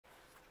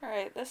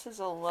Alright, this is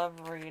a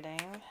love reading.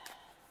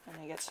 I'm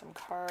going to get some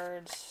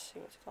cards, see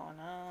what's going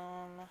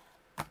on.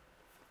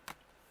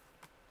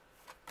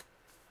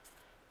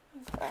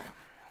 Okay.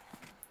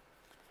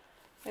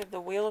 We have the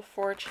Wheel of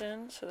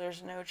Fortune, so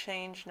there's no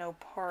change, no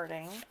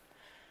parting.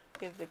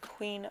 We have the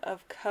Queen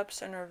of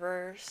Cups in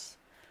reverse.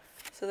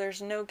 So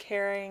there's no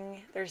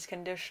caring, there's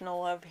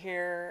conditional love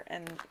here,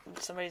 and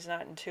somebody's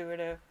not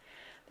intuitive.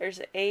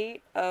 There's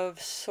 8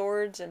 of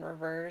Swords in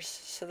reverse,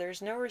 so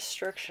there's no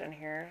restriction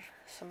here.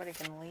 Somebody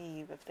can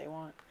leave if they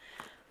want.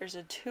 There's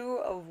a 2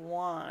 of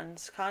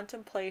Wands,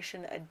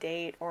 contemplation, a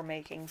date, or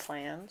making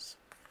plans.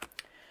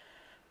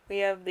 We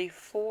have the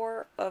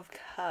 4 of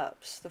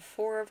Cups. The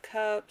 4 of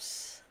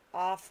Cups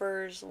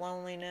offers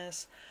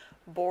loneliness,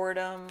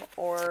 boredom,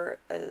 or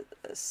a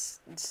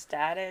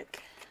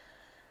static.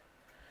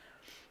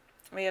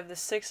 We have the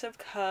 6 of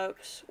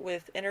Cups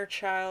with inner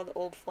child,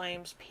 old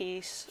flames,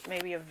 peace,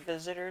 maybe of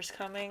visitors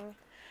coming.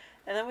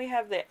 And then we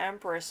have the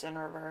Empress in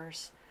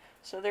reverse.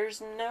 So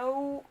there's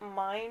no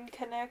mind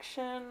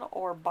connection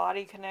or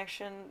body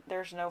connection.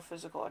 There's no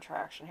physical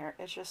attraction here.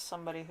 It's just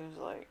somebody who's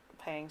like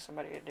paying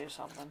somebody to do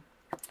something.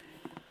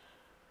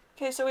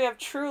 Okay, so we have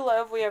true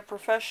love, we have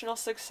professional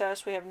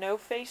success, we have no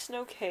face,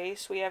 no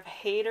case, we have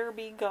hater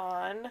be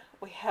gone,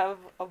 we have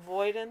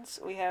avoidance,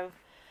 we have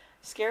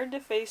scared to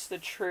face the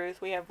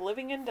truth, we have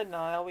living in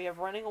denial, we have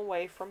running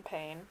away from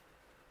pain,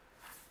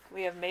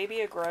 we have maybe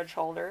a grudge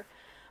holder,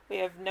 we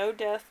have no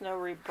death, no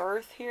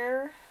rebirth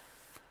here,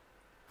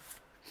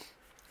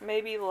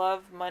 maybe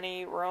love,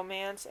 money,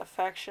 romance,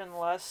 affection,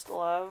 lust,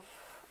 love.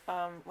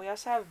 We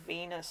also have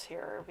Venus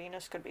here.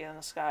 Venus could be in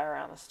the sky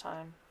around this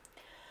time.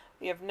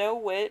 We have no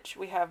witch,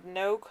 we have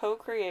no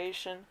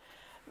co-creation,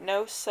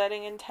 no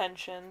setting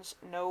intentions,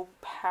 no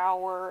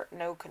power,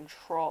 no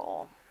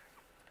control.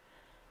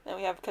 Then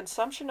we have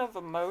consumption of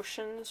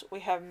emotions, we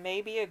have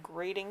maybe a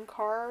greeting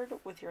card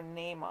with your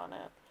name on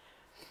it.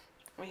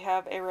 We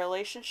have a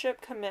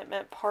relationship,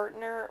 commitment,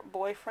 partner,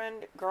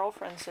 boyfriend,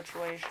 girlfriend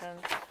situation.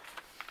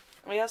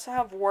 We also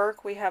have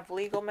work, we have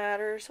legal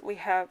matters, we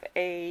have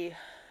a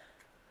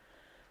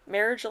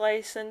marriage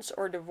license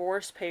or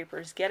divorce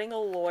papers, getting a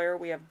lawyer,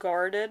 we have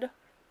guarded,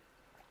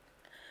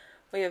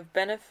 we have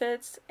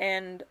benefits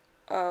and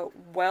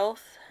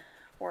wealth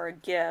or a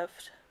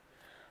gift.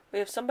 We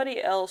have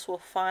somebody else will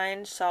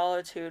find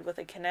solitude with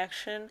a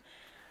connection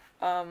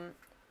to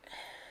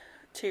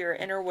your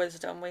inner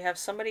wisdom. We have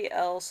somebody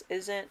else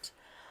isn't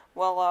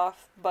well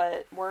off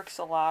but works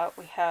a lot.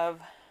 We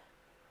have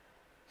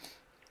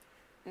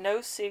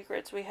no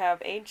secrets. We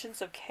have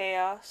agents of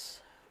chaos.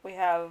 We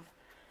have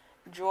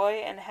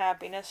joy and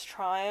happiness,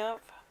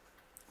 triumph.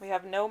 We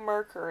have no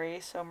Mercury,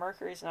 so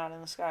Mercury's not in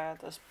the sky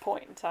at this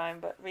point in time,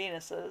 but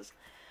Venus is.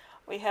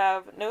 We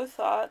have no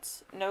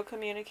thoughts, no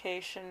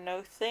communication,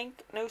 no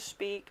think, no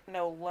speak,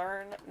 no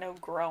learn, no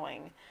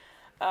growing.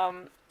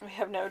 We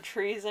have no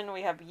treason,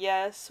 we have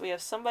yes, we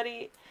have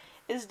somebody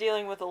is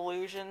dealing with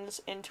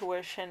illusions,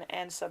 intuition,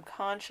 and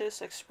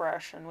subconscious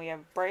expression. We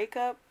have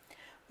breakup,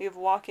 we have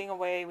walking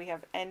away, we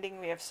have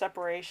ending, we have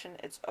separation,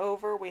 it's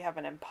over, we have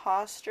an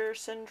imposter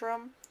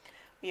syndrome.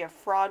 We have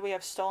fraud, we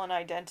have stolen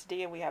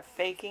identity, and we have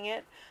faking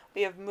it.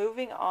 We have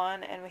moving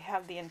on, and we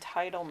have the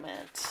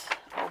entitlement.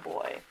 Oh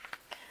boy.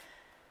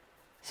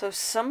 So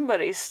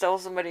somebody stole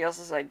somebody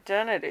else's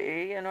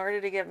identity in order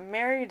to get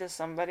married to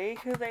somebody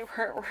who they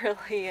weren't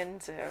really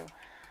into.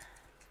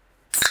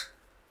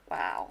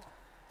 Wow.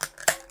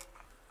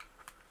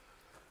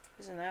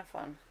 Isn't that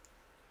fun?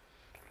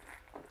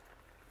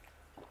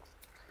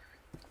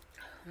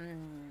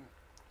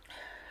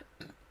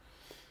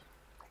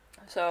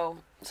 So,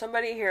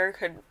 somebody here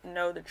could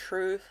know the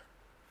truth,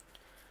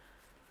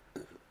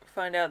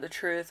 find out the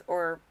truth,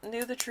 or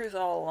knew the truth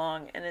all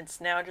along, and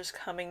it's now just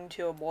coming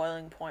to a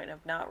boiling point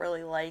of not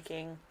really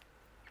liking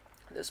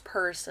this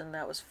person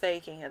that was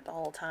faking it the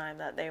whole time,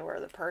 that they were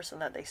the person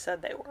that they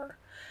said they were.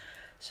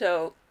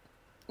 So,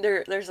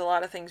 there's a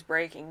lot of things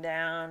breaking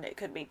down. It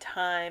could be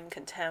time,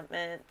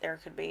 contentment, there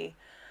could be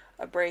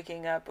a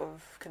breaking up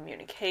of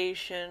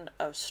communication,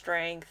 of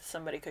strength,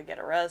 somebody could get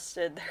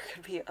arrested, there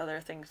could be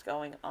other things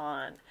going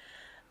on.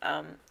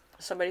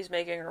 Somebody's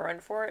making a run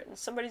for it, and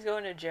somebody's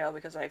going to jail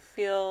because I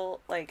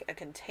feel like a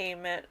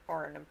containment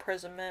or an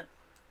imprisonment.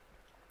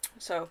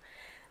 So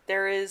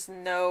there is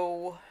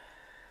not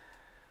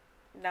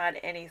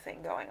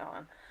anything going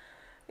on.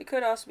 It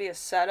could also be a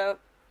setup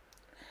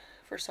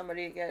for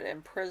somebody to get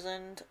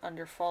imprisoned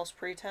under false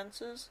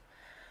pretenses,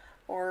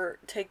 or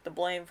take the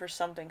blame for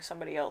something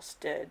somebody else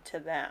did to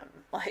them.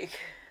 Like,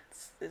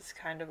 it's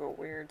kind of a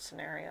weird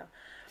scenario.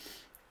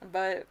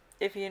 But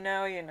if you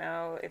know, you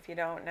know. If you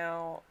don't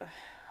know,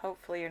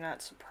 hopefully you're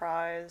not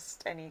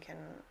surprised and you can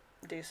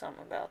do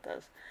something about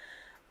this.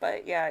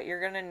 But yeah,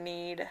 you're going to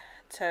need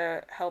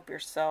to help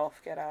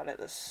yourself get out of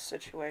this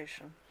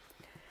situation.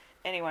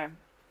 Anyway,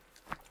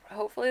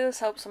 hopefully this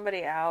helps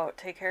somebody out.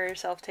 Take care of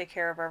yourself, take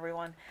care of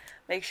everyone.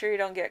 Make sure you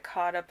don't get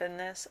caught up in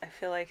this. I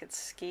feel like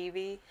it's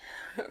skeevy.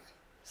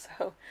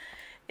 So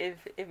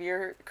if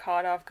you're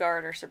caught off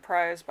guard or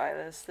surprised by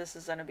this, this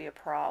is going to be a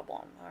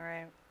problem,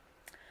 alright?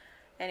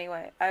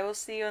 Anyway, I will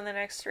see you in the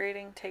next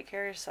reading. Take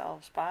care of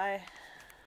yourselves. Bye.